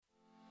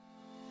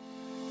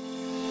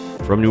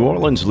From New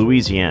Orleans,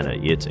 Louisiana,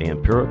 it's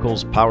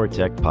Ampirical's Power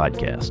Tech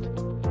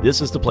Podcast.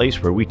 This is the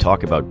place where we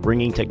talk about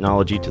bringing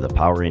technology to the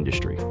power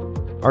industry.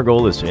 Our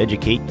goal is to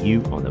educate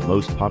you on the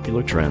most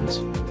popular trends,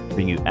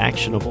 bring you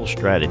actionable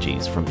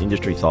strategies from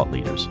industry thought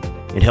leaders,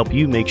 and help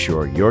you make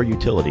sure your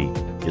utility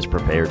is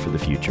prepared for the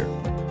future.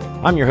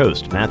 I'm your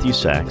host, Matthew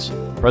Sachs,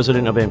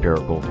 President of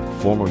Ampirical,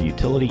 former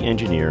utility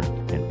engineer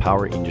and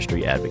power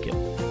industry advocate.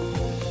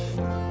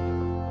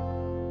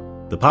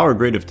 The power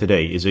grid of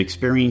today is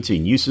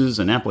experiencing uses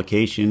and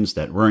applications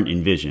that weren't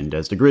envisioned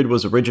as the grid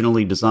was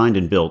originally designed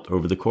and built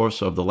over the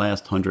course of the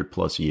last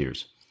 100+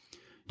 years.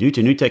 Due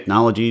to new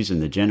technologies in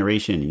the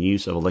generation and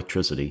use of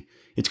electricity,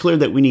 it's clear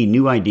that we need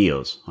new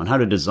ideas on how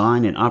to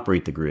design and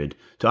operate the grid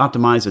to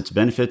optimize its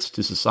benefits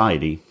to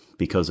society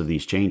because of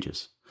these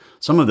changes.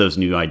 Some of those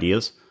new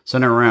ideas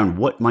center around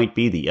what might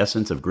be the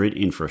essence of grid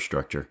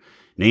infrastructure,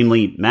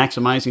 namely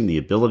maximizing the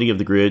ability of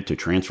the grid to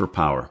transfer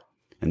power.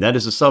 And that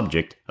is the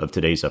subject of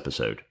today's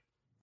episode.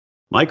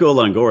 Michael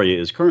Longoria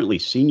is currently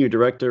Senior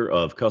Director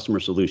of Customer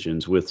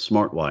Solutions with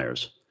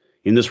SmartWires.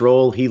 In this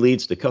role, he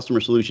leads the Customer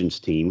Solutions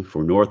team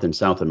for North and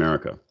South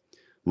America.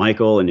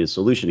 Michael and his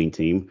solutioning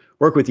team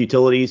work with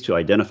utilities to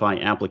identify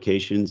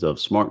applications of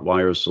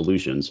SmartWires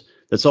solutions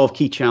that solve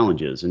key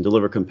challenges and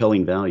deliver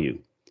compelling value.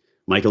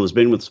 Michael has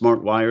been with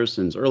SmartWires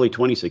since early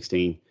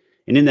 2016,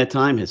 and in that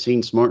time has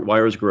seen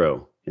SmartWires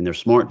grow and their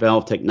smart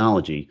valve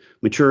technology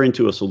mature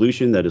into a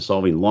solution that is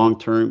solving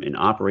long-term and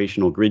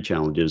operational grid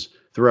challenges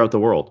throughout the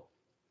world.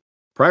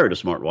 Prior to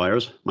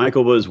SmartWires,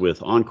 Michael was with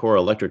Oncor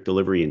Electric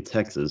Delivery in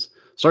Texas,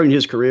 starting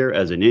his career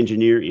as an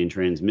engineer in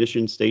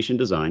transmission station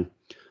design,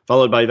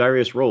 followed by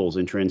various roles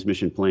in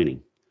transmission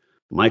planning.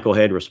 Michael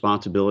had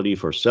responsibility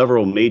for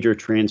several major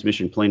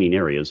transmission planning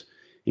areas,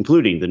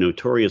 including the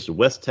notorious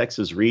West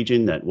Texas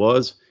region that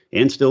was,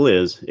 and still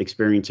is,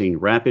 experiencing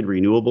rapid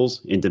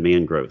renewables and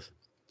demand growth.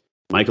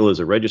 Michael is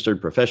a registered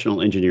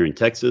professional engineer in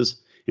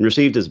Texas and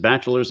received his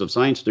Bachelor's of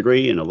Science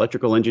degree in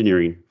Electrical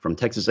Engineering from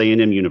Texas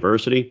A&M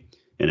University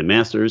and a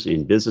Master's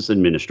in Business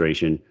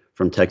Administration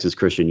from Texas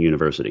Christian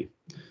University.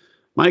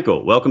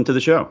 Michael, welcome to the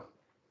show.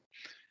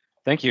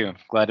 Thank you.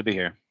 Glad to be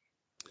here.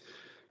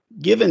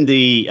 Given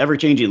the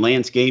ever-changing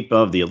landscape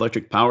of the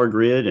electric power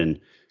grid and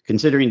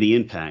considering the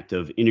impact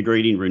of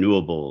integrating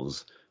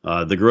renewables,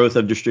 the growth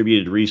of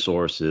distributed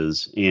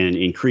resources, and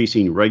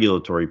increasing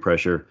regulatory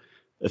pressure,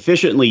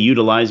 efficiently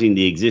utilizing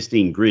the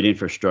existing grid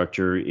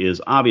infrastructure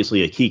is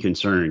obviously a key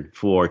concern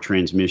for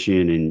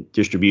transmission and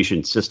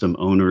distribution system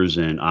owners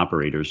and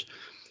operators.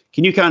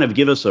 Can you kind of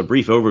give us a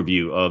brief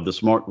overview of the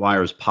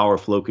SmartWires power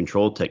flow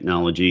control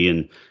technology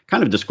and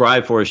kind of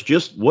describe for us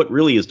just what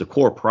really is the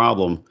core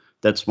problem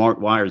that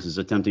SmartWires is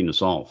attempting to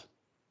solve?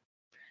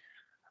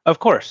 Of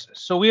course.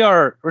 So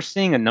we're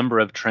seeing a number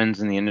of trends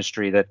in the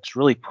industry that's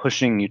really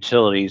pushing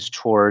utilities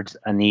towards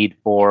a need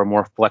for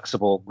more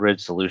flexible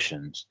grid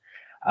solutions.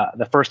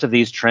 The first of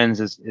these trends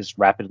is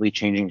rapidly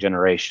changing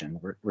generation.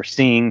 We're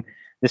seeing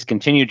this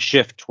continued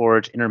shift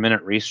towards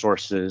intermittent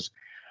resources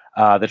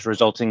that's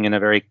resulting in a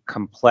very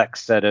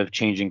complex set of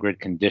changing grid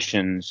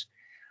conditions.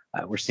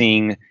 We're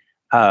seeing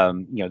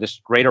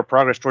this greater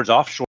progress towards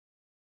offshore,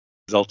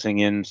 resulting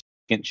in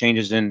significant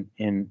changes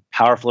in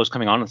power flows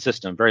coming on the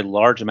system, very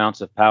large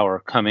amounts of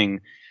power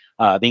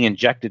being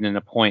injected into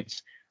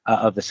points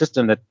of the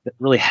system that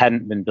really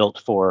hadn't been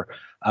built for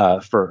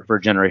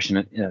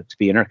generation to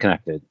be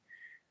interconnected.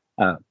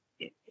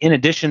 In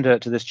addition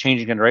to this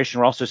changing generation,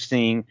 we're also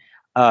seeing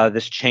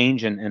this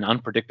change in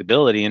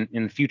unpredictability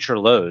in future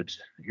loads.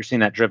 You're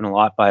seeing that driven a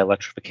lot by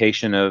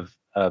electrification of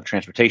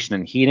transportation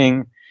and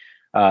heating,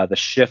 the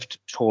shift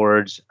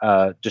towards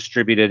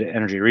distributed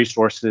energy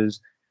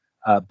resources.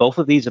 Both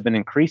of these have been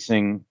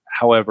increasing.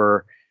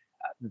 However,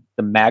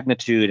 the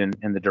magnitude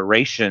and the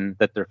duration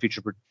that their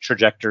future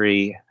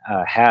trajectory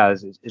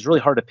has is really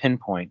hard to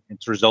pinpoint.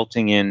 It's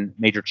resulting in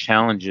major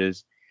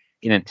challenges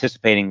in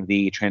anticipating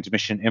the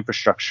transmission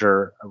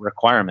infrastructure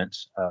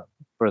requirements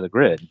for the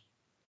grid.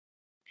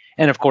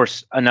 And of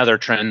course, another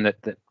trend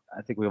that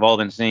I think we've all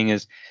been seeing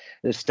is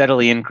the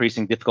steadily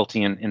increasing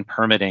difficulty in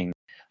permitting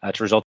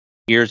to result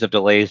in years of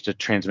delays to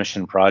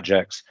transmission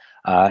projects,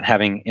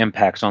 having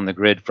impacts on the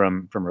grid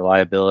from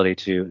reliability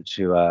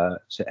to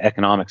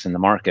economics in the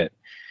market.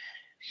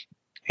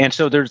 And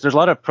so there's a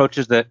lot of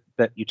approaches that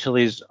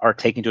utilities are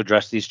taking to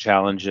address these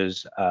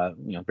challenges,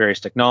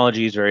 various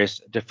technologies, various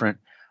different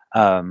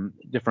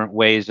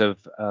ways of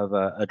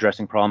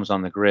addressing problems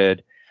on the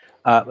grid.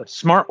 But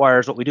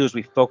SmartWires, what we do is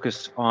we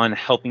focus on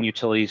helping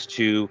utilities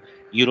to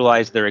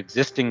utilize their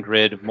existing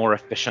grid more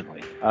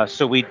efficiently.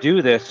 So we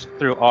do this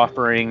through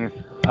offering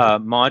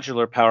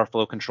modular power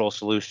flow control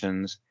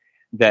solutions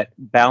that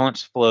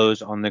balance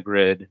flows on the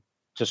grid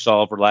to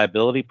solve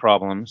reliability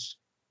problems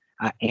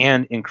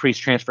and increase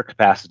transfer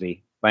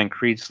capacity by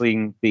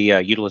increasing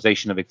the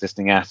utilization of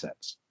existing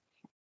assets.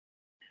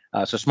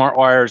 So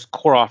SmartWire's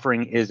core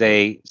offering is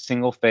a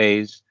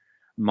single-phase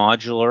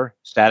modular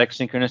static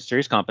synchronous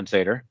series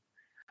compensator.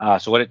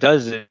 So what it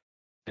does is it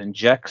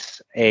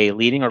injects a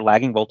leading or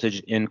lagging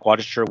voltage in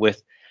quadrature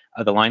with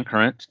the line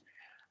current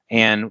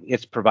and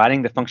it's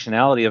providing the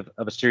functionality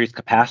of a series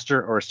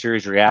capacitor or a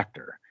series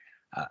reactor.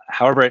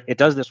 However, it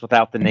does this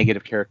without the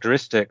negative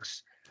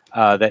characteristics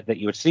that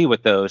you would see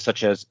with those,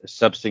 such as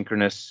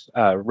subsynchronous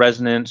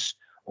resonance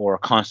or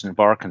constant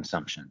var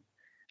consumption.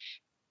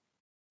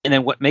 And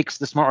then what makes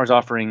the SmartWires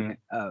offering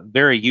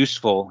very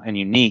useful and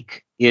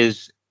unique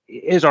is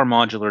our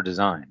modular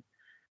design.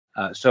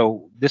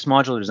 So this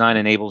modular design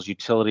enables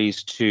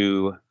utilities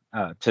to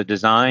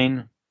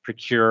design,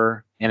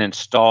 procure, and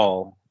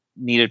install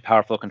needed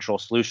power flow control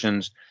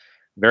solutions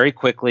very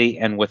quickly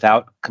and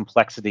without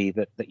complexity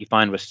that you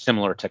find with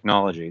similar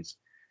technologies.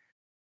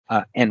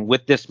 And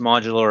with this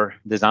modular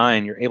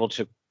design, you're able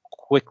to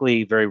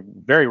quickly, very,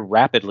 very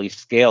rapidly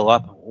scale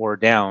up or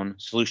down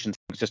solution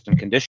system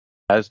conditions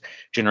as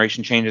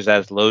generation changes,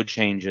 as load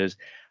changes.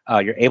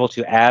 You're able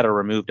to add or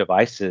remove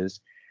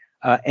devices.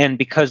 And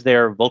because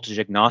they're voltage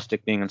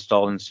agnostic being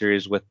installed in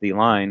series with the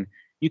line,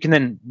 you can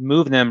then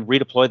move them,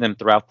 redeploy them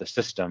throughout the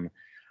system.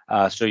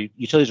 So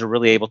utilities are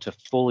really able to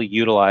fully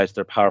utilize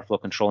their power flow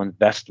control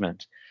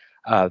investment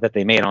that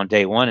they made on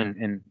day one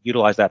and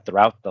utilize that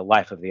throughout the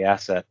life of the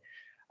asset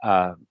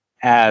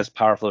as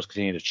power flows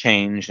continue to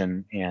change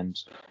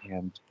and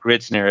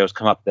grid scenarios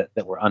come up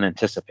that were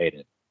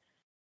unanticipated.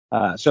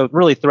 So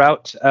really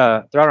throughout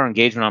our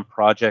engagement on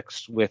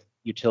projects with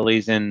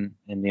utilities in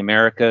the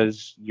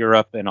Americas,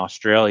 Europe, and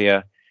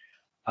Australia,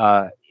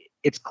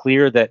 it's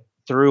clear that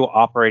through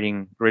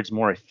operating grids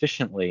more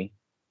efficiently,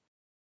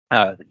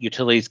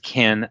 utilities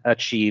can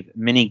achieve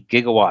many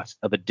gigawatts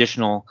of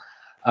additional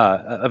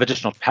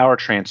power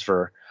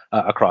transfer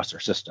across their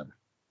system.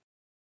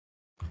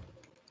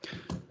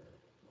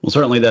 Well,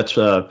 certainly that's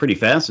pretty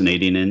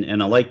fascinating,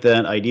 and I like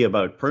that idea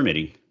about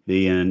permitting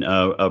being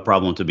a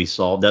problem to be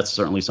solved. That's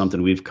certainly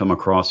something we've come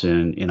across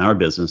in our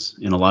business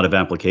in a lot of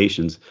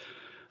applications.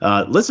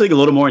 Let's dig a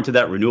little more into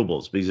that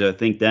renewables, because I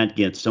think that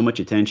gets so much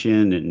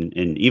attention,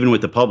 and even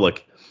with the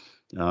public,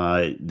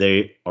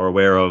 they are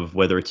aware of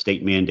whether it's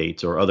state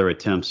mandates or other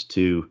attempts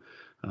to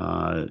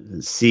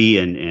see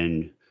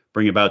and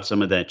bring about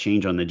some of that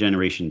change on the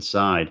generation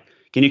side.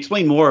 Can you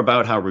explain more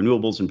about how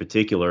renewables in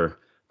particular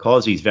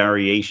cause these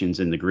variations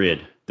in the grid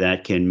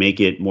that can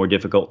make it more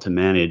difficult to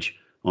manage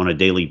on a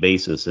daily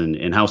basis,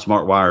 and how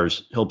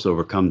SmartWires helps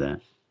overcome that?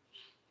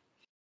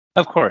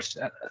 Of course.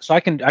 So I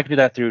can do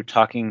that through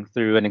talking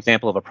through an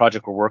example of a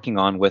project we're working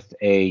on with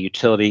a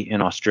utility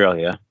in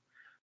Australia.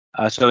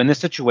 So in this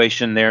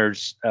situation,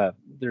 there's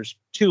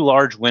two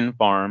large wind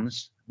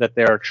farms that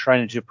they're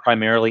trying to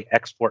primarily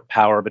export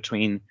power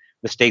between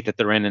the state that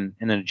they're in and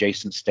an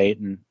adjacent state,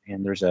 and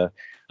there's a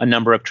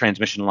number of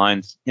transmission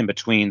lines in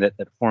between that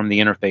form the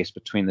interface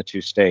between the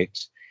two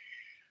states.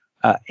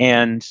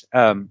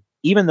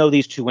 Even though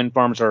these two wind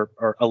farms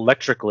are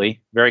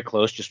electrically very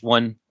close, just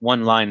one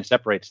line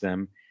separates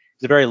them,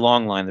 it's a very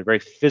long line. They're very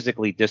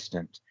physically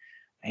distant.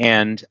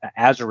 And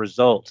as a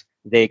result,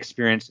 they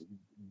experience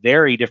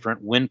very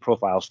different wind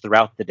profiles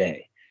throughout the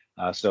day.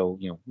 So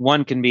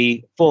one can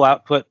be full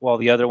output while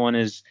the other one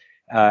is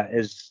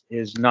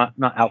not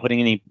outputting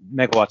any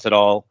megawatts at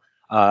all,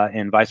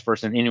 and vice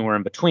versa, and anywhere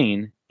in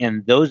between.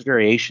 And those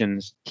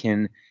variations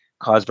can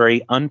cause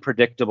very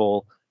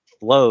unpredictable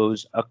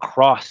flows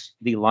across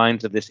the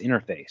lines of this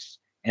interface.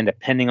 And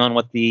depending on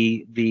what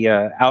the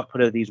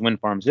output of these wind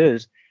farms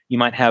is, you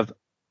might have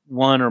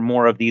one or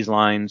more of these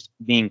lines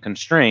being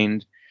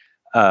constrained,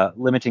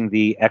 limiting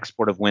the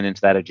export of wind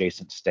into that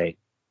adjacent state.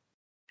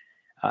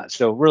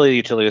 So really, the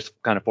utility is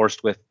kind of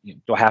forced with,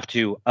 do I have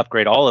to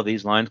upgrade all of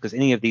these lines? Because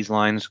any of these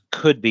lines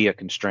could be a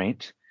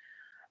constraint.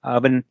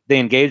 But they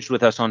engaged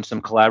with us on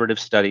some collaborative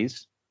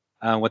studies.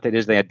 What they did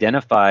is they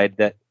identified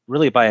that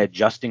really by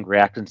adjusting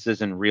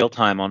reactances in real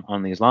time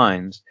on these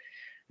lines,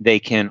 they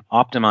can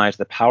optimize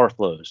the power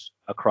flows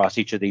across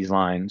each of these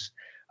lines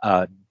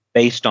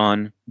based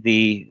on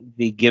the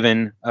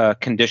given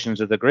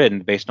conditions of the grid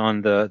and based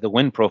on the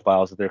wind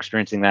profiles that they're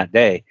experiencing that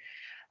day.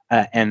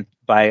 And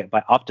by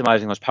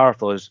optimizing those power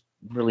flows,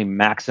 really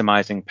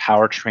maximizing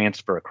power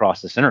transfer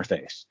across this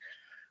interface.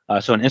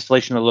 So an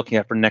installation we're looking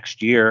at for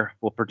next year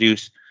will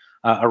produce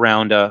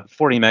around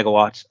 40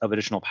 megawatts of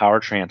additional power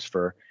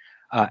transfer,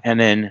 and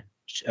then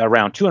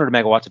around 200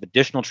 megawatts of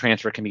additional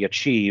transfer can be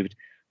achieved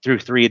through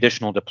 3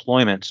 additional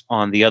deployments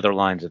on the other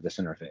lines of this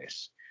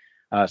interface.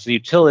 So the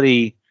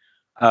utility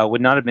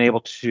would not have been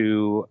able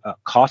to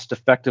cost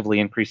effectively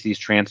increase these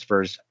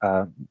transfers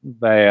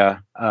via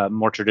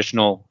more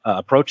traditional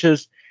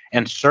approaches,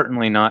 and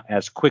certainly not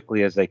as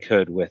quickly as they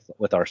could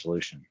with our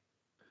solution.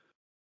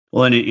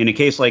 Well, in a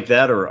case like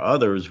that or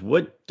others,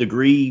 what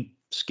degree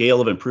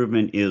scale of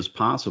improvement is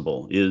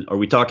possible? Are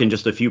we talking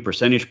just a few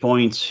percentage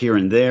points here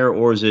and there,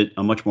 or is it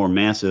a much more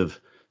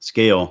massive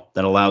scale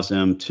that allows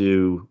them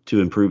to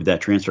improve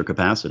that transfer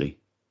capacity?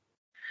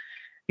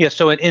 Yeah,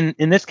 so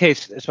in this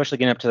case, especially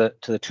getting up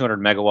to the 200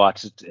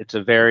 megawatts, it's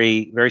a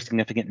very, very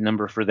significant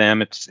number for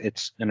them. It's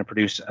going to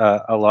produce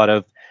a lot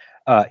of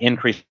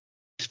increased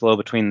flow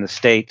between the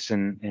states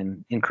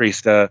and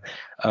increased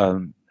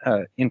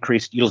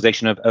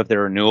utilization of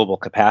their renewable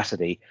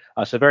capacity.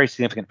 So very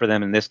significant for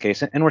them in this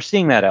case, and we're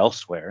seeing that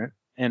elsewhere.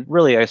 and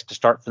really, I guess to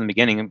start from the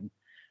beginning,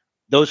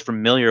 those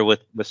familiar with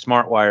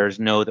SmartWires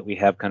know that we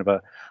have kind of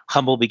a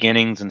humble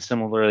beginnings, and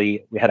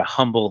similarly, we had a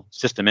humble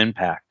system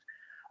impact.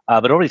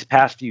 But over these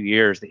past few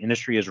years, the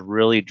industry has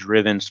really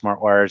driven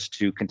SmartWires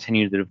to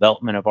continue the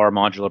development of our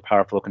modular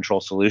power flow control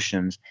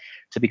solutions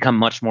to become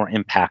much more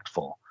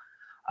impactful.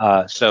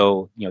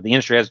 So, the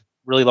industry has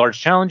really large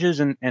challenges,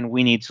 and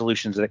we need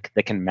solutions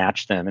that can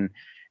match them.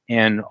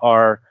 And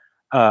our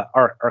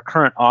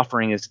current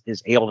offering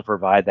is able to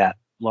provide that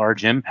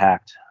large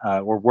impact.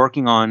 We're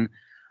working on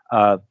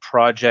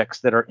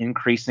projects that are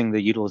increasing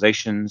the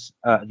utilization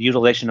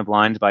of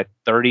lines by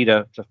 30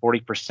 to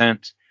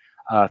 40%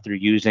 through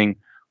using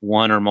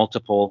one or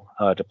multiple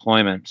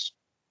deployments.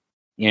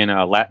 In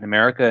Latin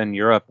America and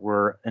Europe,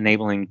 we're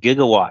enabling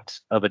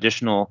gigawatts of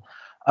additional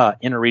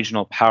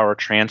interregional power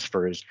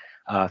transfers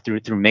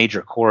through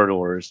major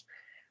corridors.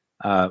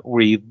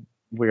 We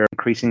are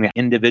increasing the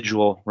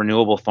individual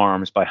renewable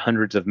farms by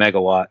hundreds of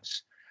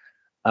megawatts,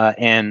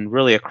 and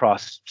really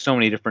across so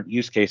many different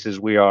use cases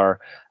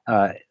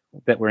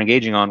that we're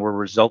engaging on, we're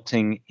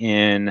resulting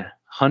in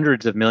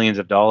hundreds of millions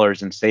of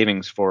dollars in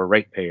savings for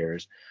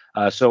ratepayers.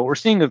 So we're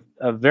seeing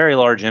a very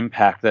large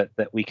impact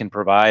that we can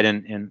provide,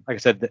 and like I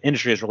said, the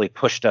industry has really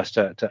pushed us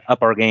to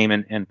up our game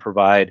and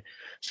provide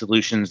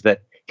solutions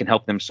that can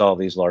help them solve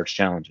these large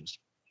challenges.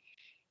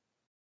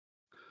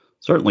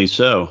 Certainly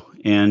so.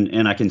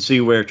 And I can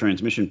see where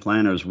transmission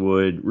planners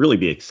would really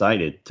be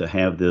excited to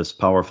have this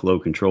power flow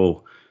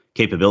control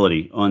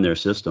capability on their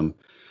system.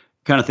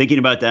 Kind of thinking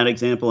about that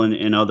example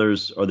and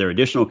others, are there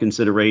additional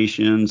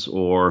considerations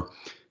or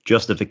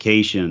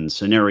justification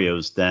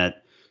scenarios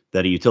that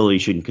a utility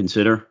should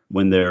consider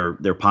when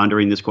they're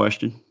pondering this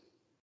question?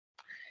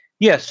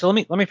 Yes. So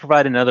let me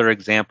provide another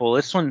example.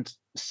 This one's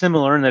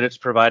similar in that it's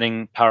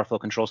providing power flow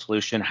control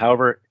solution.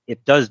 However,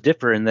 it does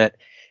differ in that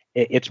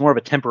it's more of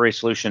a temporary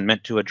solution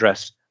meant to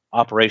address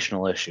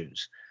operational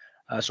issues.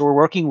 So we're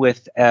working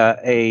with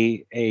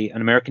an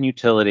American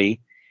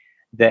utility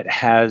that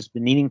has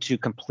been needing to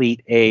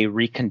complete a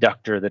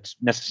reconductor that's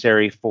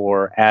necessary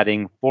for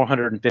adding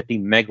 450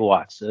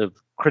 megawatts of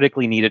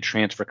critically needed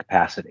transfer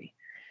capacity.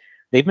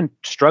 They've been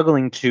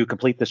struggling to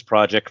complete this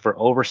project for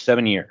over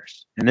 7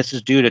 years, and this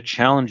is due to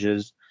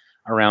challenges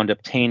around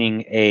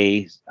obtaining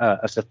a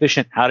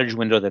sufficient outage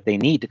window that they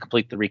need to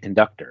complete the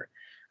reconductor.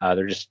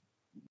 They're just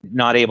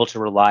not able to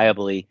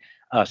reliably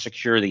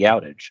secure the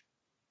outage.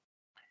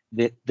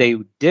 They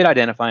did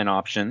identify an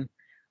option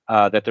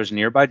that there's a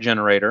nearby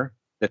generator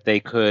that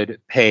they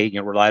could pay,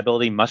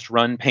 reliability must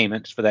run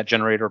payments for that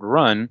generator to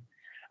run,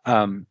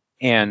 and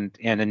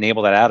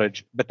enable that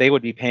outage. But they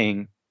would be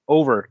paying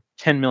over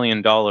 $10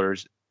 million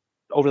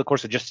over the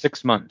course of just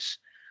 6 months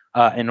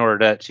in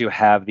order to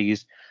have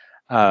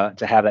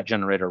that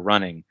generator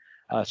running.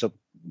 So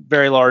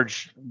very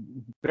large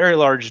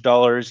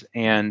dollars,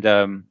 and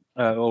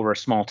over a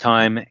small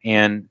time,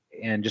 and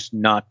just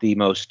not the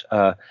most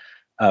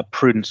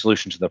prudent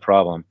solution to the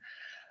problem.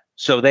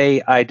 So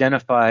they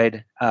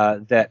identified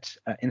that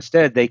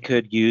instead they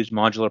could use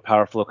modular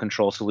power flow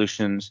control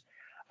solutions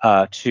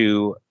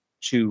to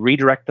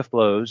redirect the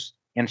flows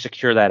and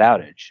secure that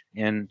outage.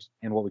 And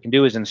what we can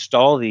do is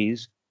install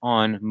these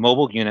on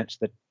mobile units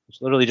that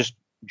literally just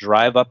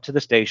drive up to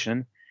the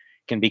station,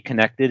 can be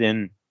connected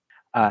in,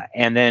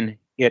 and then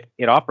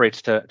it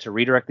operates to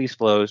redirect these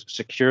flows,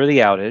 secure the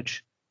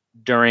outage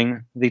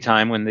during the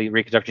time when the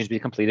reconductor needs to be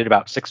completed,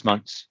 about 6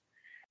 months.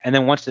 And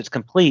then once it's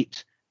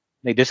complete,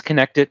 they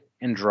disconnect it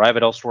and drive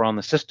it elsewhere on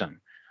the system.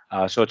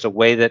 So it's a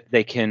way that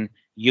they can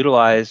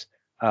utilize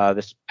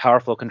this power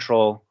flow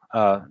control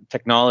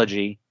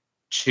technology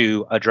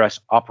to address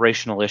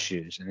operational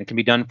issues. And it can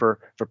be done for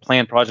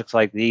planned projects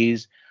like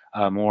these,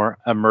 more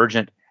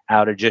emergent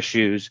outage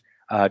issues,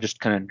 just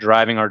kind of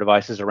driving our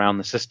devices around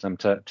the system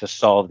to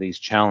solve these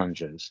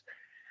challenges.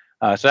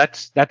 So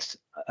that's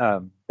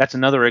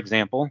another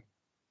example.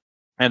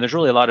 And there's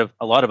really a lot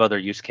of other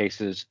use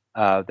cases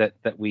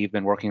that we've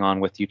been working on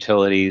with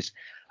utilities.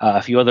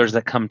 A few others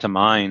that come to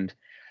mind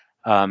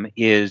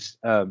is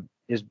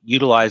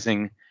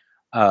utilizing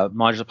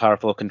modular power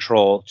flow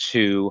control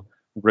to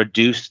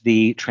reduce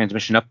the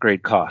transmission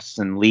upgrade costs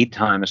and lead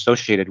time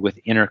associated with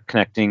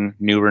interconnecting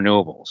new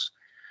renewables.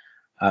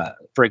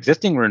 For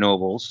existing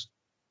renewables,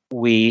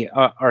 we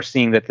are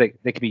seeing that they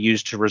can be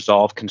used to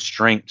resolve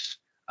constraints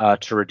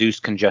to reduce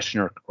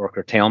congestion or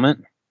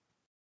curtailment.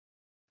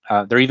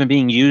 They're even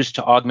being used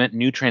to augment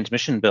new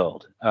transmission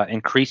build,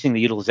 increasing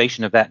the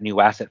utilization of that new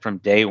asset from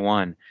day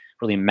one,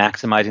 really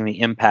maximizing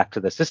the impact to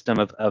the system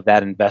of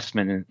that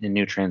investment in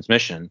new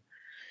transmission.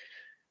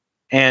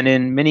 And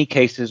in many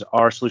cases,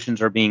 our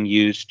solutions are being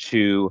used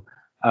to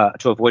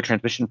avoid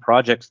transmission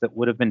projects that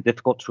would have been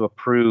difficult to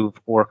approve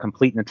or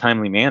complete in a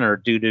timely manner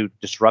due to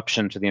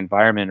disruption to the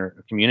environment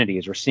or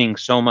communities. We're seeing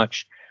so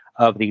much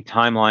of the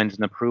timelines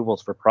and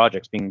approvals for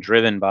projects being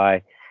driven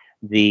by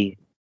the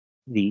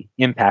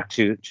impact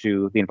to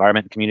the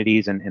environment and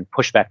communities and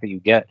pushback that you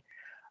get.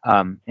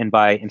 And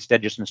by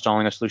instead just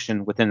installing a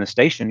solution within the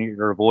station,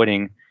 you're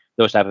avoiding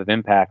those type of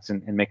impacts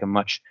and make a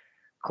much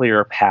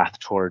clearer path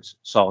towards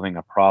solving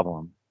a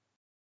problem.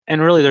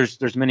 And really,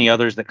 there's many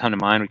others that come to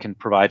mind. We can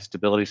provide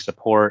stability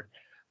support.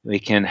 We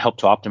can help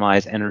to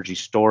optimize energy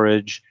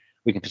storage.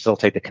 We can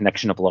facilitate the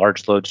connection of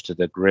large loads to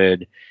the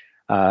grid,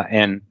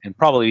 and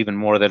probably even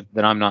more that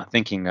I'm not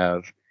thinking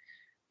of.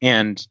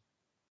 And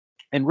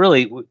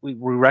really, we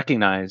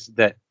recognize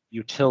that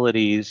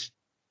utilities,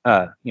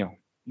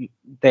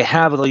 they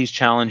have these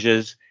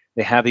challenges.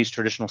 They have these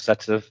traditional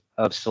sets of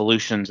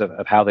solutions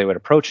of how they would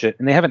approach it,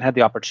 and they haven't had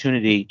the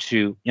opportunity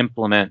to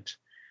implement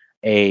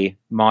a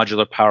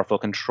modular power flow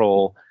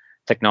control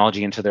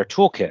technology into their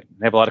toolkit.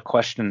 They have a lot of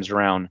questions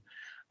around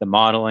the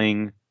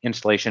modeling,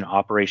 installation,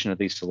 operation of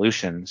these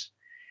solutions.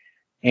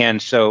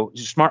 And so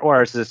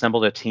SmartWires has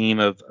assembled a team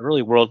of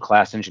really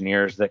world-class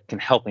engineers that can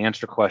help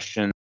answer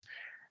questions,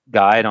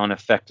 guide on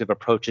effective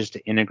approaches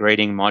to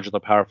integrating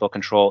modular power flow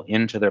control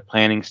into their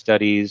planning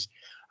studies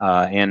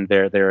and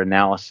their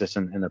analysis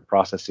and their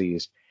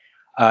processes.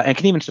 And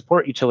can even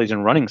support utilities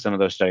in running some of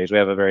those studies. We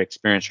have a very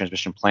experienced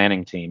transmission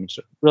planning team.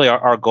 So really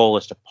our goal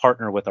is to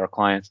partner with our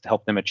clients to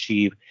help them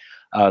achieve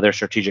their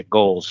strategic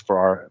goals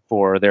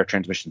for their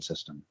transmission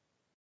system.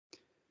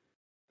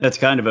 That's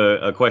kind of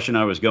a question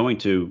I was going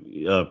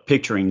to,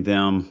 picturing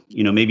them,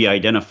 maybe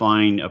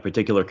identifying a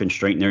particular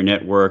constraint in their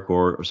network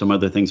or some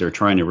other things they're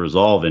trying to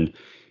resolve and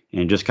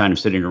just kind of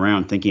sitting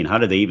around thinking, how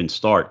do they even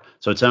start?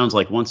 So it sounds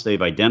like once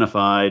they've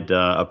identified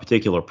a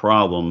particular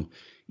problem,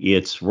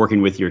 it's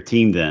working with your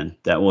team then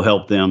that will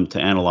help them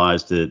to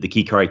analyze the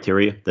key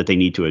criteria that they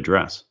need to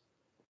address.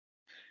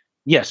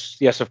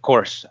 Yes, of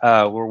course.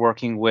 We're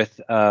working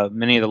with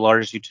many of the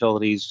largest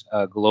utilities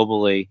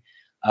globally,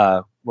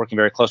 working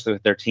very closely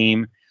with their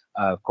team.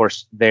 Of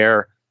course,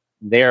 their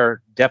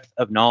depth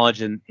of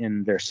knowledge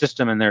in their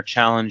system and their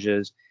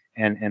challenges,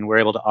 and we're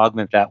able to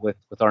augment that with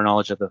our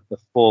knowledge of the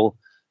full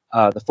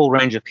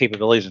range of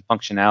capabilities and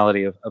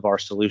functionality of our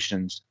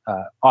solutions,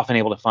 often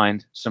able to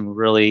find some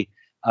really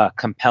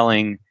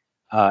compelling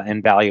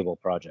and valuable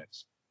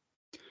projects.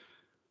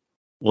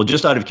 Well,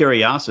 just out of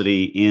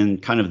curiosity, in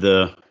kind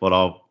of what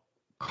I'll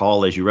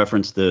call, as you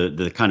referenced,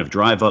 the kind of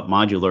drive-up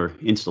modular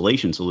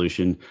installation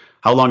solution,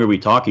 how long are we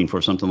talking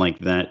for something like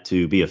that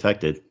to be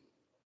affected?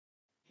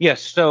 Yes,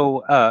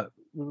 so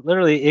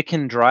literally it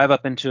can drive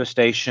up into a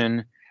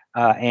station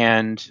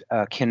and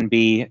can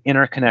be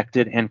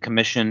interconnected and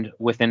commissioned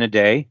within a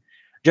day.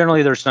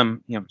 Generally, there's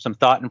some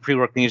thought and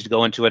pre-work needs to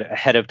go into it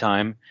ahead of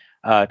time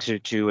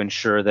to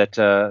ensure that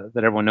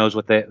everyone knows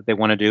what they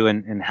want to do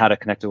and how to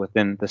connect it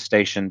within the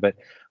station. But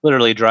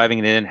literally driving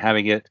it in,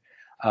 having it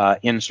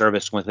in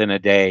service within a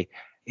day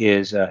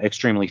is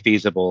extremely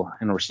feasible,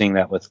 and we're seeing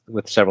that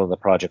with several of the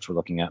projects we're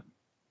looking at.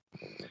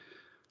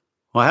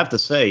 Well, I have to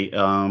say,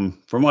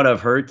 from what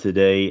I've heard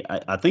today,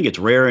 I think it's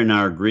rare in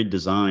our grid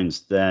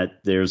designs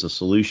that there's a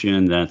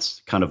solution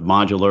that's kind of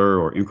modular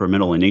or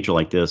incremental in nature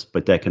like this,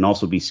 but that can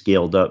also be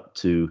scaled up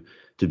to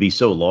be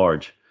so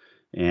large.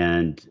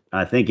 And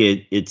I think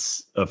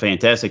it's a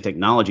fantastic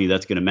technology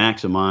that's going to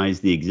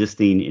maximize the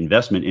existing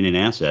investment in an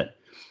asset.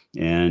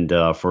 And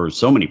for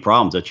so many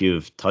problems that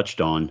you've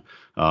touched on,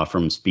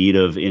 from speed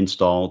of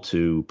install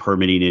to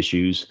permitting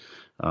issues,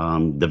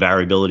 the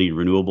variability in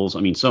renewables, I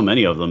mean, so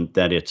many of them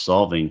that it's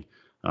solving,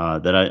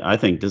 that I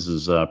think this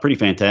is pretty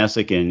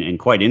fantastic and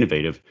quite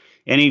innovative.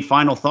 Any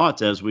final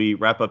thoughts as we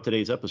wrap up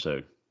today's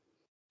episode?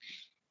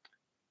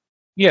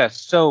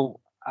 Yes, so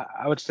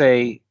I would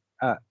say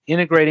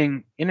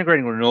integrating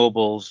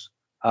renewables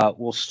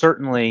will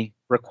certainly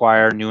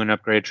require new and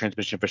upgraded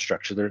transmission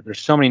infrastructure. There's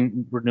so many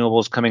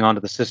renewables coming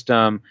onto the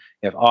system.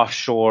 You have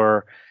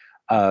offshore.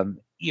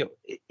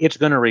 It's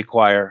going to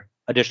require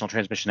additional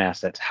transmission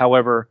assets.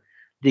 However,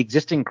 the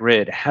existing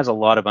grid has a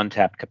lot of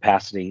untapped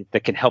capacity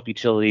that can help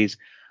utilities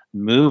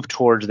move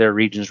towards their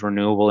region's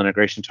renewable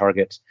integration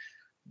targets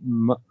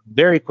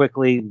very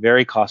quickly,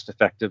 very cost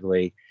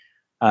effectively.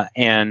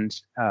 And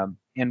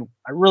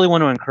I really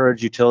want to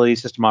encourage utility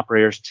system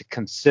operators to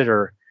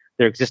consider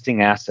their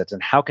existing assets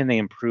and how can they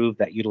improve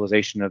that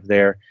utilization of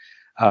the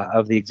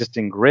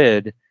existing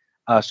grid,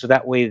 so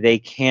that way they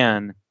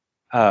can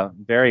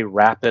very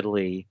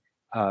rapidly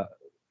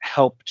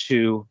help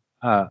to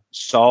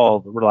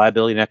solve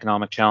reliability and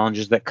economic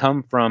challenges that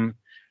come from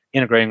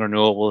integrating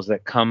renewables,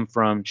 that come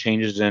from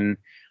changes in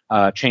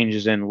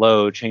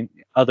load,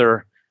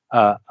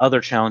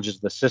 other challenges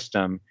of the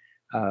system.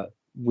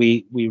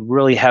 We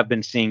really have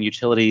been seeing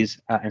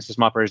utilities and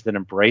system operators that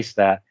embrace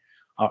that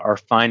are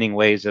finding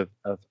ways of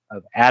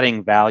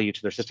adding value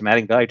to their system,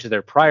 adding value to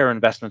their prior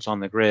investments on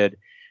the grid,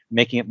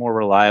 making it more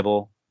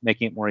reliable,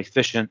 making it more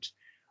efficient,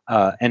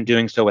 and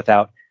doing so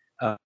without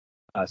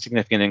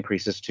significant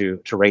increases to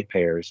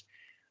ratepayers.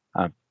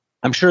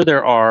 I'm sure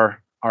there are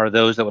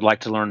those that would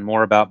like to learn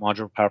more about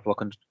modular power flow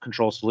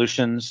control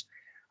solutions.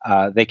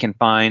 They can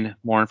find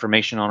more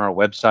information on our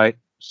website,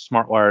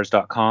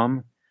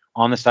 smartwires.com.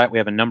 On the site, we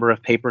have a number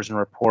of papers and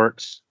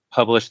reports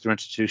published through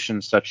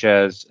institutions such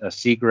as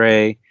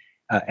CGRE,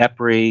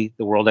 EPRI,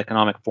 the World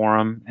Economic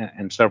Forum,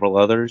 and several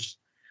others.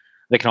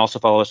 They can also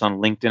follow us on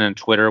LinkedIn and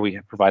Twitter. We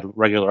provide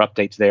regular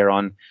updates there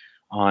on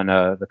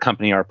the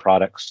company, our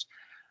products.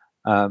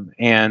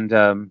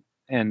 And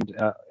And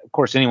of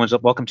course, anyone's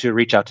welcome to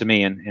reach out to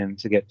me and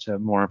to get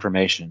more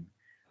information.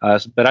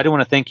 But I do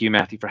want to thank you,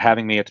 Matthew, for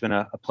having me. It's been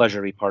a pleasure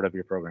to be part of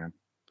your program.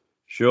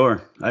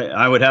 Sure.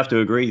 I would have to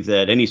agree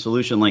that any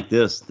solution like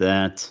this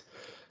that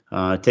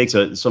takes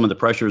some of the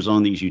pressures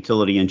on these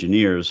utility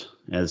engineers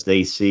as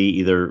they see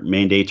either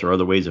mandates or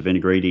other ways of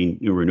integrating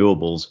new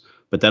renewables,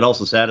 but that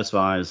also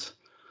satisfies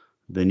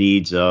the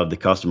needs of the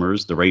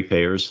customers, the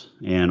ratepayers,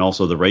 and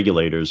also the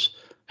regulators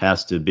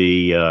has to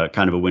be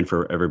kind of a win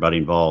for everybody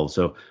involved.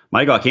 So,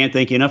 Michael, I can't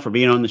thank you enough for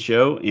being on the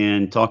show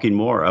and talking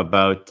more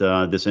about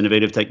this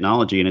innovative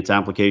technology and its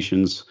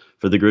applications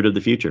for the grid of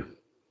the future.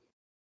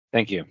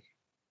 Thank you.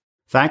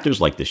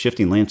 Factors like the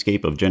shifting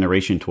landscape of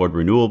generation toward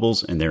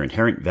renewables and their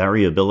inherent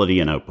variability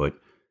in output,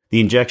 the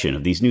injection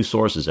of these new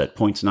sources at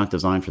points not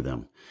designed for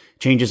them,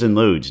 changes in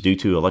loads due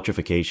to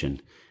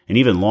electrification, and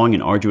even long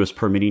and arduous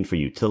permitting for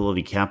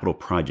utility capital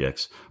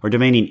projects are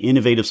demanding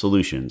innovative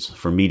solutions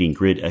for meeting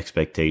grid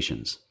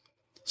expectations.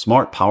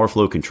 Smart power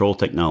flow control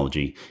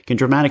technology can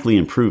dramatically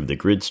improve the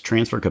grid's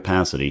transfer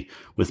capacity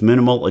with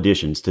minimal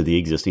additions to the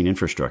existing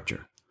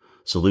infrastructure.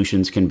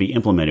 Solutions can be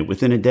implemented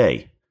within a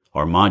day,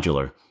 are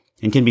modular,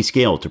 and can be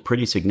scaled to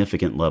pretty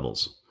significant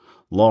levels.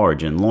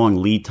 Large and long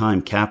lead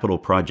time capital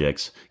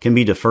projects can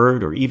be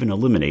deferred or even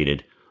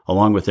eliminated,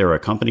 along with their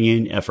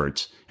accompanying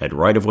efforts at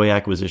right-of-way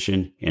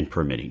acquisition and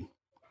permitting.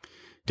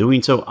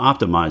 Doing so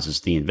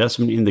optimizes the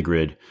investment in the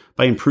grid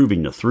by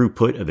improving the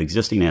throughput of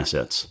existing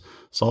assets,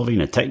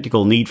 solving a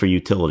technical need for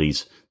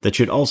utilities that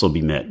should also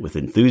be met with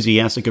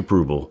enthusiastic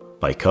approval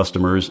by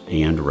customers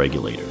and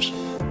regulators.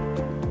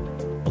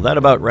 Well, that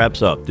about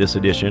wraps up this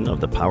edition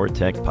of the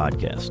PowerTech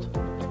Podcast.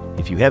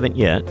 If you haven't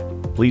yet,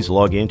 please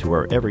log in to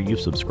wherever you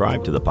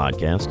subscribe to the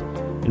podcast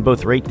and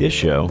both rate this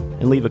show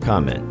and leave a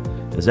comment,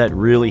 as that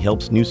really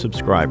helps new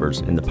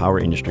subscribers in the power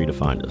industry to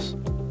find us.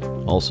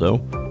 Also,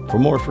 for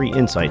more free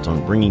insights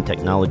on bringing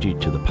technology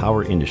to the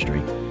power industry,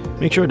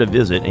 make sure to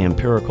visit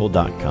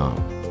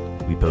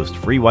amperical.com. We post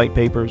free white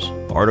papers,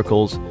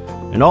 articles,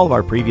 and all of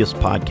our previous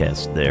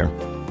podcasts there.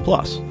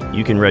 Plus,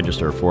 you can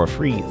register for a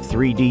free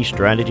 3D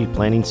strategy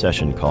planning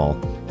session call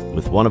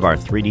with one of our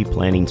 3D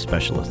planning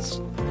specialists.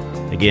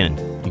 Again,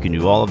 you can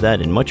do all of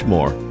that and much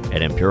more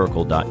at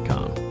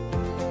amperical.com.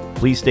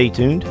 Please stay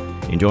tuned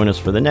and join us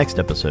for the next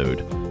episode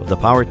of the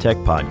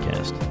PowerTech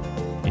Podcast.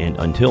 And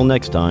until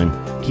next time,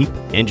 keep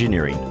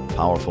engineering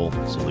powerful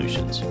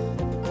solutions.